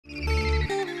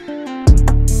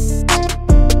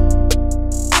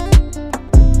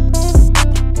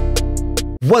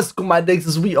What's good, my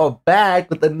niggas? We are back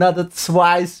with another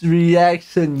Twice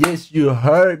reaction. Yes, you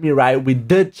heard me right. We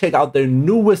did check out their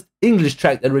newest English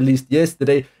track that released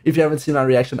yesterday. If you haven't seen our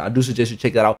reaction, I do suggest you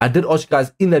check that out. I did ask you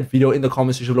guys in that video in the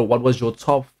comment section below what was your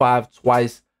top 5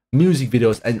 Twice music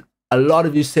videos, and a lot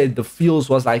of you said The Feels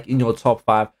was like in your top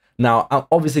 5. Now, I'm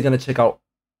obviously going to check out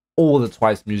all the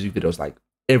Twice music videos, like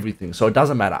everything, so it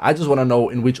doesn't matter. I just want to know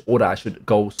in which order I should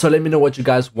go, so let me know what you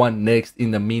guys want next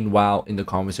in the meanwhile in the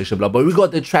comment section below. But we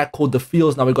got the track called The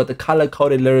Feels. Now we got the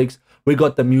color-coded lyrics, we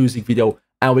got the music video,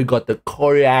 and we got the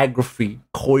choreography,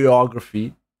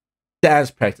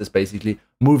 dance practice, basically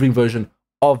moving version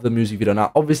of the music video.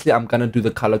 Now obviously I'm gonna do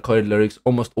the color-coded lyrics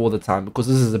almost all the time because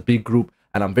this is a big group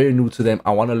and I'm very new to them.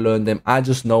 I want to learn them. I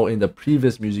just know in the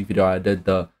previous music video I did,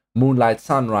 the Moonlight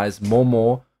Sunrise,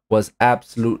 Momo was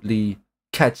absolutely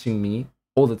catching me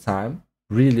all the time,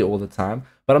 really all the time.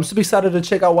 But I'm super excited to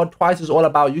check out what Twice is all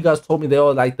about. You guys told me they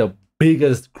are like the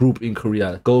biggest group in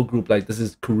Korea, girl group, like this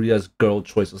is Korea's girl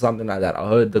choice or something like that. I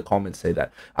heard the comments say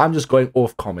that. I'm just going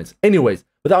off comments. Anyways,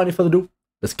 without any further ado,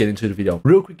 let's get into the video.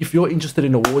 Real quick, if you're interested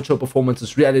in award show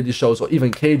performances, reality shows, or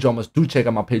even K-dramas, do check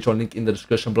out my Patreon link in the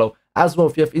description below. As well,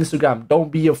 if you have Instagram,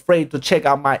 don't be afraid to check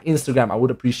out my Instagram. I would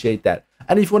appreciate that.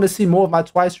 And if you want to see more of my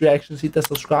Twice reactions, hit the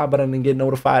subscribe button and get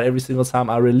notified every single time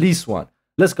I release one.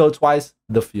 Let's go, Twice,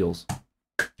 The Feels.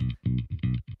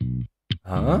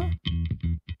 Huh?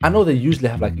 I know they usually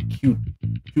have like a cute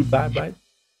vibe, right?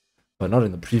 But not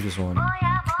in the previous one.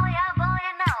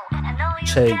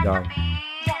 Chaeyoung.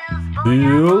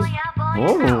 Feels.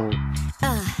 Oh.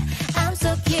 I'm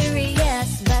so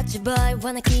curious, but your boy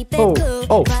wanna keep it Oh, cool.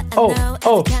 oh, But I oh, know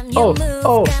oh, every time you oh, move,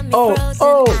 oh, got me oh, frozen.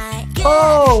 oh,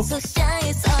 oh. So shy,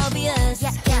 it's obvious.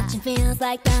 Catching feels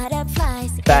like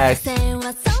butterflies. Back. Say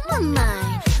what's on my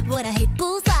mind. What I hit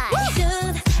bullseye.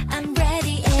 Shoot, I'm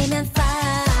ready, aim and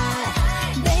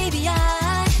fire. Baby,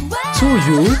 To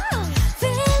you?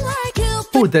 feel like you.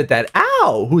 Who did that?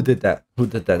 Ow! Who did that? Who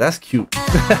did that? That's cute.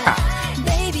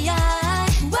 Baby,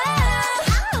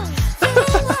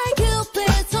 feel like you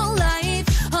put on life.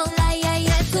 Oh,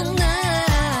 yeah,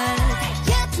 tonight.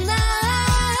 Yeah,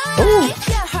 tonight. Oh. If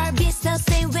your heart beats so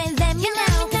stay with them, you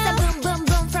know. Cause I boom, boom,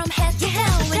 boom from head to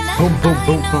toe. When Boom, boom,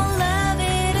 boom, I know boom. love,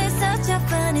 it is such a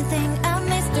funny thing. A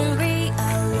mystery, oh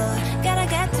Lord. Gotta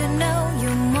get to know you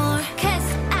more. Cause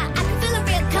I can feel a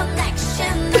real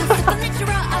connection.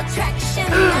 Supernatural attraction.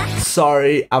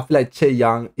 Sorry, I feel like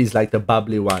Chaeyoung is like the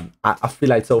bubbly one. I feel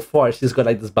like so far she's got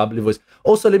like this bubbly voice.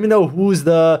 Also, let me know who's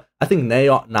the, I think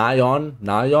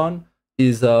Nayeon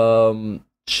is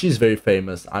she's very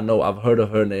famous. I know, I've heard of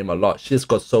her name a lot. She's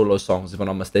got solo songs if I'm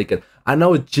not mistaken. I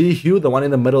know Ji-hyo, the one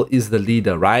in the middle, is the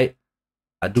leader, right?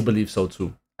 I do believe so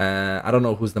too. I don't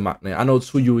know who's the maknae. I know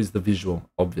Tsuyu is the visual,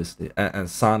 obviously, and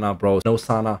Sana, bro. No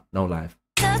Sana, no life.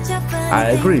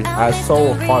 I agree. I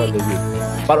so hardly agree.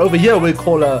 But over here we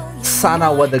call her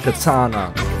Sana with the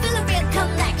katana.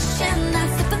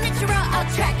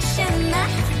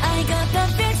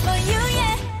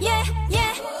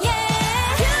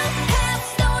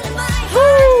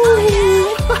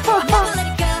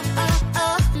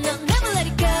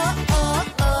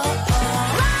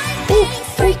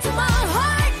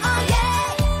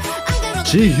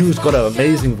 Ji-hyo's got an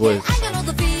amazing voice.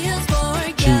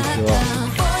 Ji-hyo.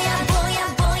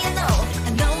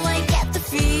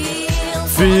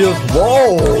 Feels.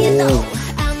 Whoa.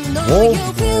 Whoa.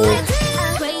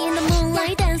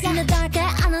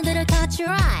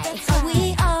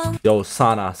 Yo,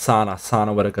 Sana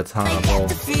with a katana, bro.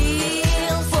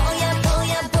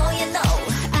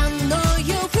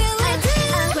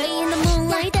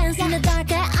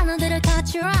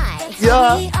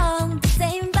 Yeah.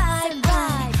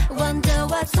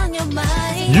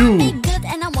 You.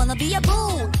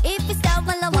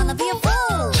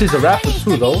 She's a rapper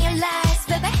too, though.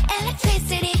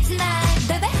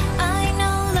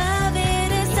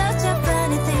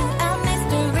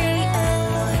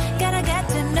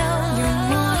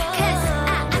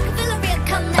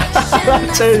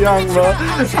 Chaeyoung, bro.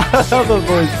 I love her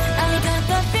voice.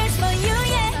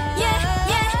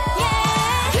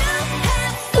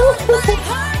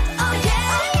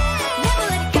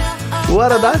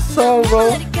 What a nice song,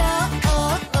 bro.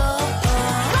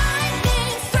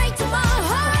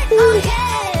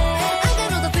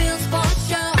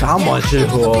 Come on,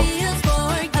 Ji-hyo.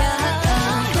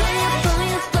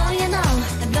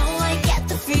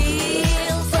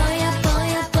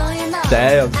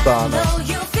 Damn, Sana.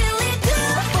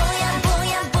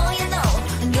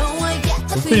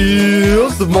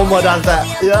 Feels. Momo does that.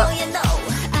 Yeah.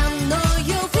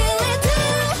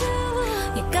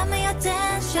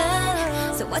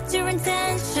 What's your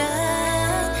intention?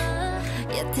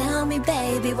 you tell me,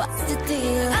 baby, what's the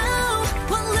deal? Oh,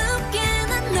 one look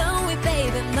and I know it,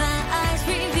 baby. My eyes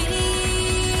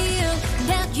reveal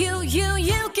that you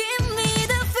give me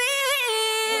the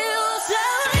feel. So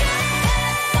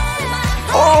yeah.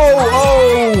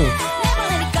 Oh, Never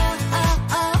let it go.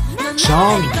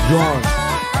 Jonghyun.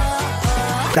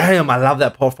 Damn, I love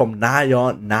that part from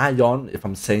Nayeon, if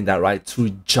I'm saying that right, to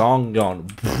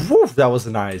Jonghyun. Woo, that was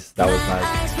nice. That was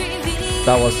nice.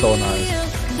 That was so nice.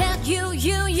 That you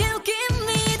give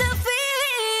me the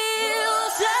feel.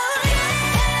 So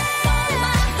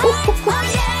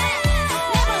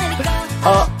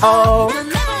Uh-oh.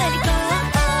 never let it go.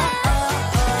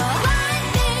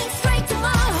 Lightning straight to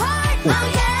my heart. Oh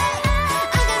yeah,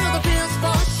 I got all the feels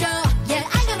for sure. Yeah,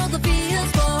 I got all the feels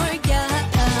for ya.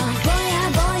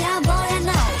 Boy, I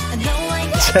know. I know I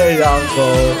got Taeyang, bro.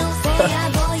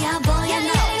 boy, I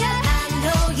know. I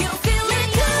know you feel it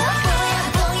too.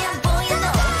 Boy, I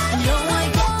know. I know I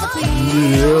got the feels.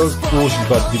 Yeah, of course you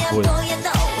got deep voice.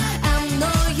 I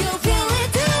know you feel it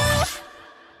too.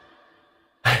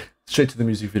 Straight to the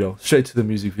music video. Straight to the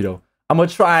music video. I'm gonna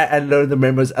try and learn the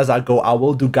members as I go. I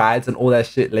will do guides and all that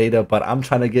shit later, but I'm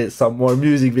trying to get some more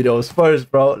music videos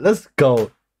first, bro. Let's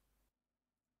go.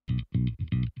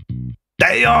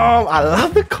 Damn, I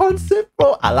love the concept,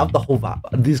 bro. I love the whole vibe.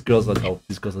 These girls are dope.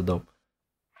 These girls are dope.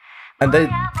 And they...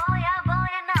 Boy, I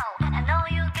know. I know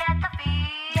you get the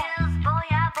feels. Boy,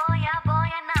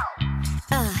 I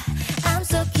know. I'm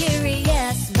so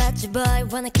curious, but your boy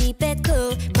wanna keep it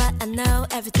cool. But I know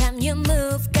every time you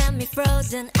move, got me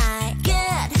frozen. I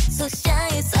get so shy,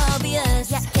 it's obvious.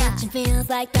 Yeah, catching feels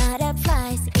like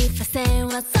butterflies. If I say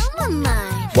what's on my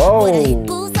mind, Whoa. when I hit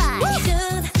bullseye,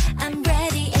 dude, I'm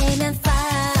ready, aim and fire.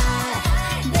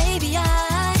 Baby,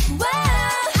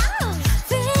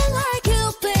 feel like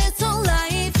Cupid's on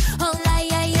life,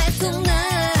 yeah,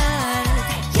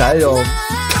 tonight. Damn.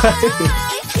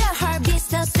 If your heart beats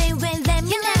so stay with them,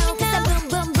 you know, 'cause I boom,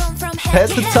 boom, boom from Head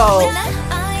to toe.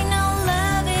 I know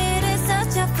love, it is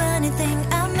such a funny thing,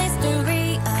 a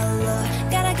mystery, oh Lord.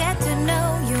 Gotta get to know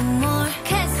you more,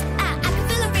 'cause I can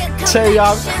feel a real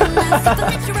Taeyang. connection, a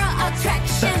supernatural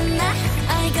attraction.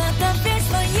 I got the feels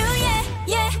for you, yeah.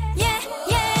 You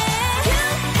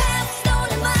have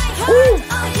stolen my heart,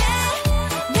 oh yeah.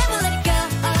 Never let it go,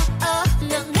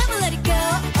 no, never let it go.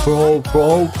 Bro.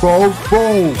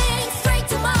 Straight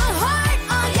to my heart,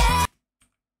 oh yeah.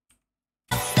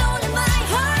 Stolen my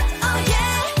heart, oh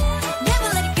yeah. Never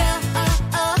let it go,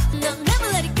 no, never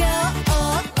let it go.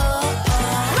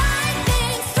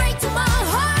 Lightning straight to my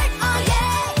heart, oh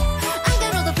yeah. I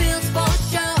got all the feels for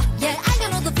sure. Yeah, I got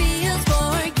all the feels for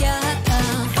ya.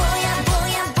 Boy,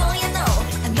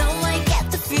 I know I get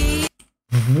the feel.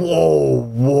 Whoa.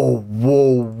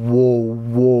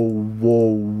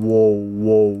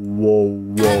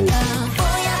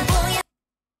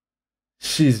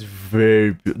 She's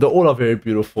very beautiful. They all are very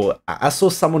beautiful. I saw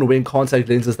someone wearing contact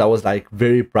lenses that was like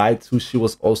very bright too. She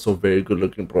was also very good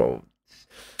looking, bro.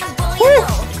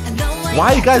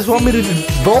 Why you guys want me to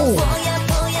vote?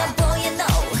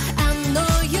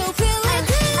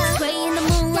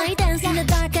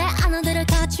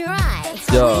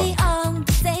 Yeah.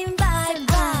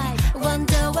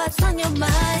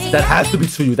 That has to be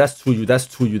to you. That's to you. That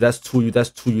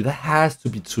has to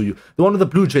be to you. The one with the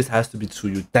blue dress has to be to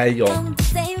you. Damn.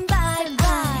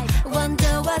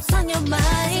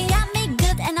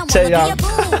 Taeyang.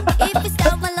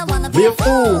 Be a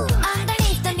fool.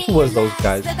 Who was those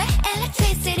guys?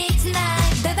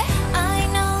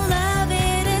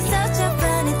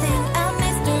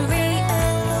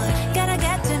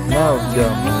 No,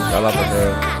 yeah, I love the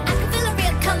girl.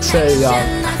 Taeyang.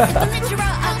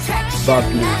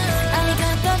 Bubbly.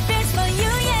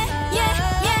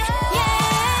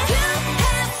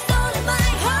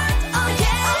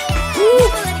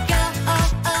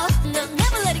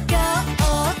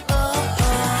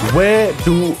 Where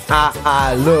do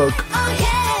I look?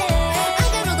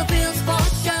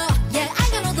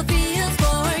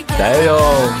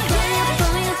 Damn.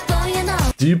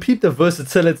 Do you peep the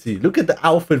versatility? Look at the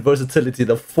outfit versatility,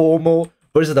 the formal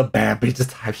versus the bad bitches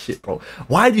type shit, bro.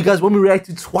 Why do you guys want me to react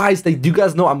to twice? Like, do you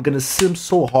guys know I'm gonna sim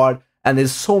so hard and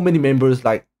there's so many members,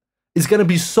 like, it's gonna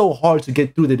be so hard to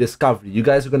get through the discovery. You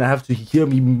guys are gonna have to hear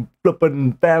me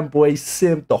flipping fanboy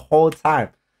simp the whole time.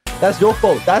 That's your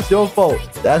fault. That's your fault.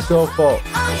 That's your fault.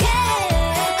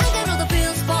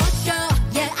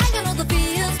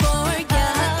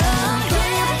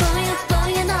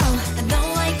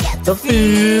 The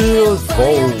feels,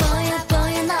 bro.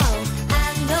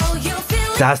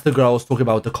 That's the girl I was talking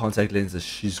about with the contact lenses.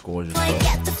 She's gorgeous, bro.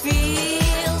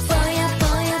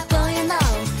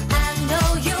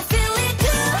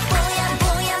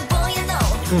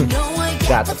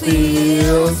 got the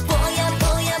feels. Boy, you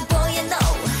know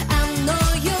I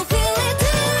know you feel it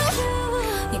too.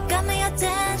 You got my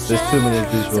attention. There's too many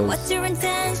visuals. So what's your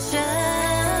intention?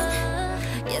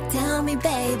 You tell me,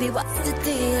 baby, what's the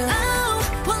deal? Oh,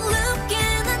 one look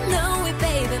and I know it,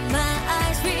 baby. My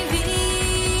eyes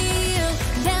reveal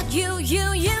that you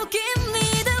give me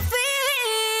the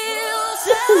feels.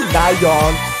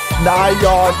 Nayeon.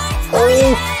 Oh.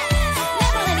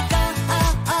 Never let it go,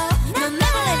 no,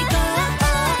 never let it go,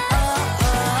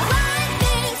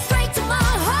 Lightning straight to my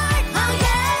heart, oh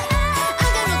yeah. I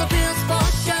got all the feels for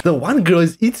sure. The one girl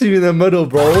is eating in the middle,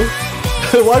 bro.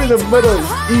 The one in the middle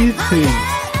is eating.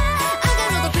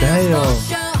 Damn.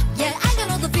 Yeah, I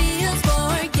got all the feels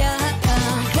for ya.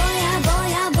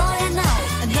 Boy,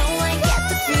 I know I get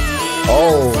the feels.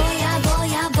 Oh. Boy, I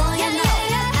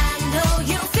know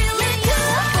you feel it too.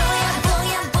 Boy,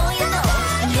 I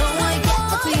know I get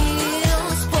the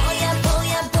feels. Boy, I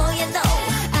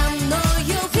know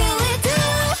you feel it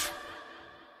too.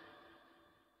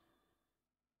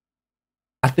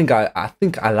 I think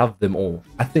I love them all.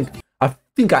 I think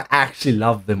I actually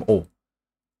love them all.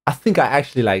 I think I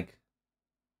actually like.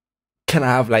 Can I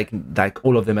have like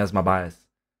all of them as my bias?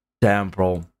 Damn,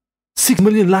 bro. 6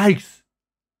 million likes.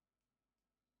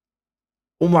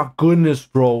 Oh my goodness,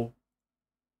 bro.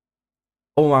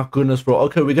 Oh my goodness, bro.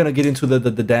 Okay, we're gonna get into the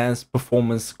dance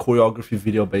performance choreography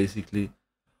video, basically.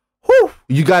 Whew.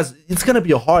 You guys, it's gonna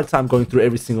be a hard time going through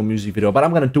every single music video, but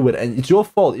I'm gonna do it, and it's your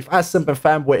fault. If I simp and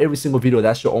fanboy every single video,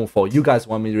 that's your own fault. You guys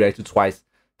want me to react to twice.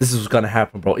 This is what's gonna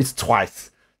happen, bro. It's twice.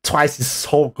 Twice is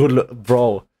so good,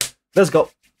 bro. Let's go.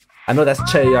 I know that's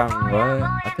Chaeyoung, right?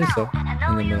 I think so.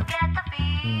 In the middle.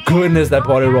 Goodness, that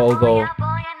body roll, though.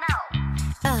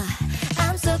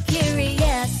 I'm so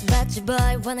curious, but your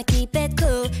boy wanna keep it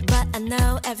cool. But I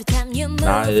know every time you move,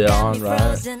 got me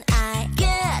frozen. I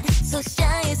get so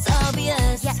shy, it's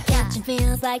obvious. Catching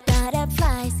feels like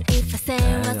butterflies. If I say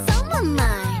what's on my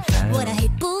mind, would I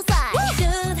hit bullseye?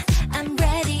 Shoot, I'm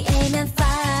ready, aim and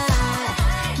fire.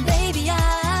 Baby,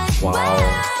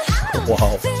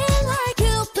 Wow. feel like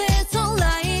Cupid's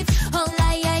alive.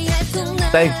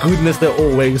 Thank goodness they're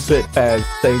all wearing sweatpants.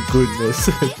 Thank goodness.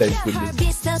 Thank goodness.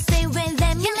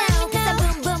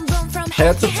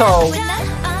 Head to toe.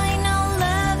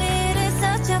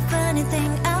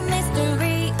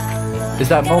 Is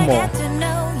that Momo?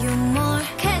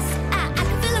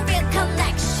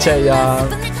 Chaeyoung.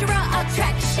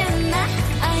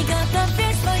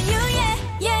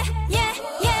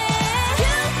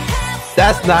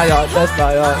 That's Nayeon. That's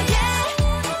Nayeon.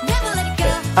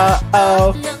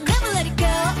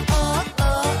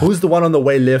 Who's the one on the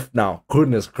way left now?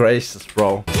 Goodness gracious,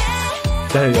 bro.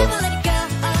 There you go.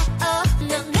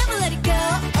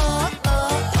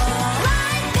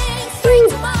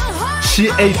 She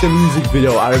ate the music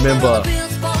video. I remember.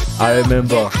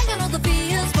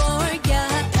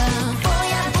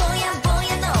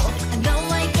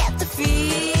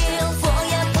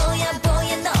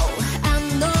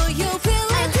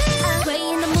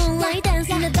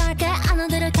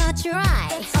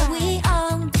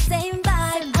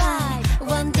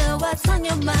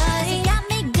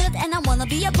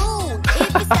 Be a bull.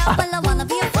 If you stop, well, I wanna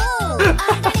be a fool.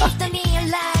 Underneath the neon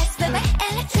lights, baby,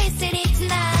 electricity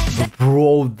tonight.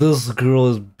 Bro, this girl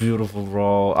is beautiful,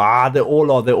 bro. They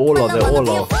all are. Underneath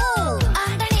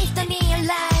the neon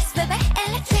lights, baby,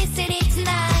 electricity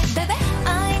tonight, baby.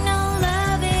 I know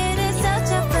love it is such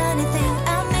a funny thing,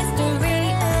 a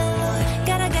mystery.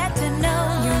 Gotta get to know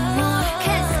you more,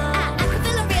 'cause I can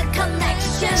feel a real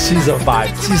connection. She's a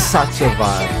vibe. She's such a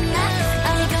vibe.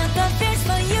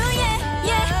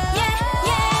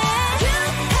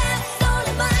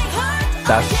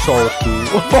 That's so cool.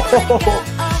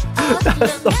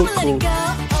 That's so cool.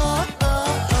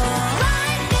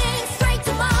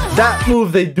 That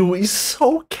move they do is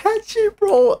so catchy,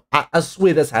 bro. I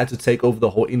swear this had to take over the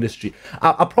whole industry.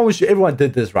 I promise you, everyone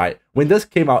did this, right? When this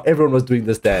came out, everyone was doing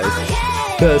this dance.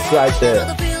 This right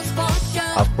there.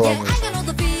 I promise.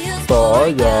 Oh,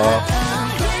 yeah.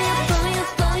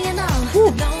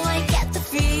 Woo.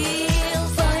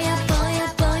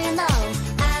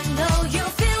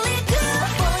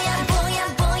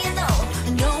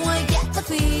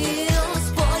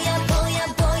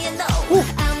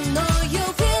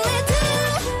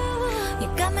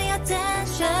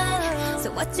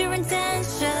 What's your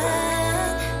intention?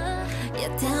 You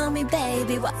tell me,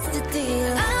 baby, what's the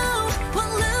deal? Oh,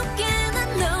 one look and I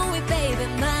know it, baby.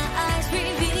 My eyes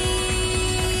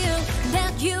reveal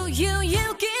that you give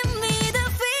me the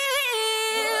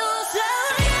feels.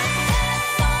 Oh,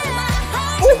 yeah. My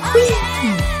heart, oh,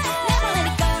 yeah. Never let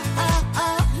it go.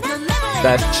 No, never let it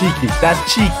That's cheeky. That's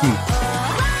cheeky.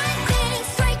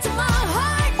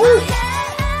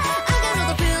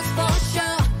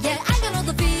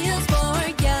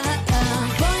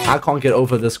 I can't get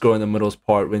over this girl in the middle's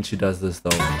part when she does this though.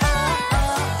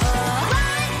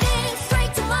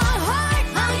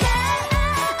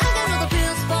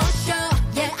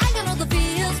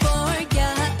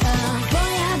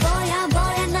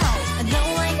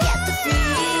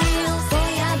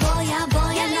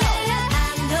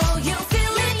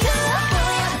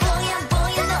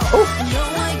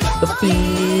 The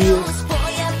feels.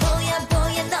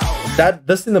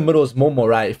 This in the middle is Momo,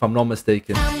 right? If I'm not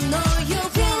mistaken.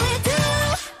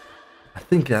 I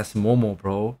think that's Momo,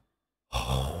 bro.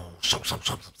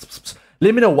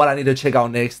 Let me know what I need to check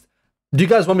out next. Do you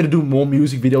guys want me to do more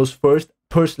music videos first?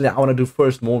 Personally, I want to do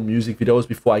first more music videos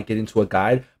before I get into a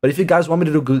guide. But if you guys want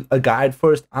me to do a guide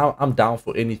first, I'm down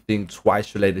for anything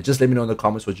Twice related. Just let me know in the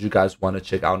comments what you guys want to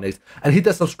check out next. And hit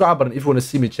that subscribe button if you want to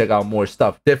see me check out more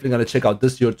stuff. Definitely going to check out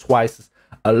this year Twice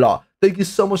a lot. Thank you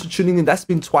so much for tuning in. That's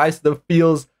been Twice. The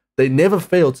Feels. They never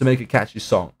fail to make a catchy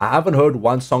song. I haven't heard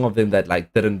one song of them that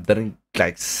like didn't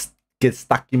like get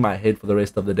stuck in my head for the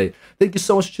rest of the day. Thank you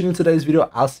so much for tuning in today's video.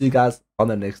 I'll see you guys on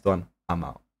the next one. I'm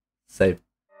out. Safe.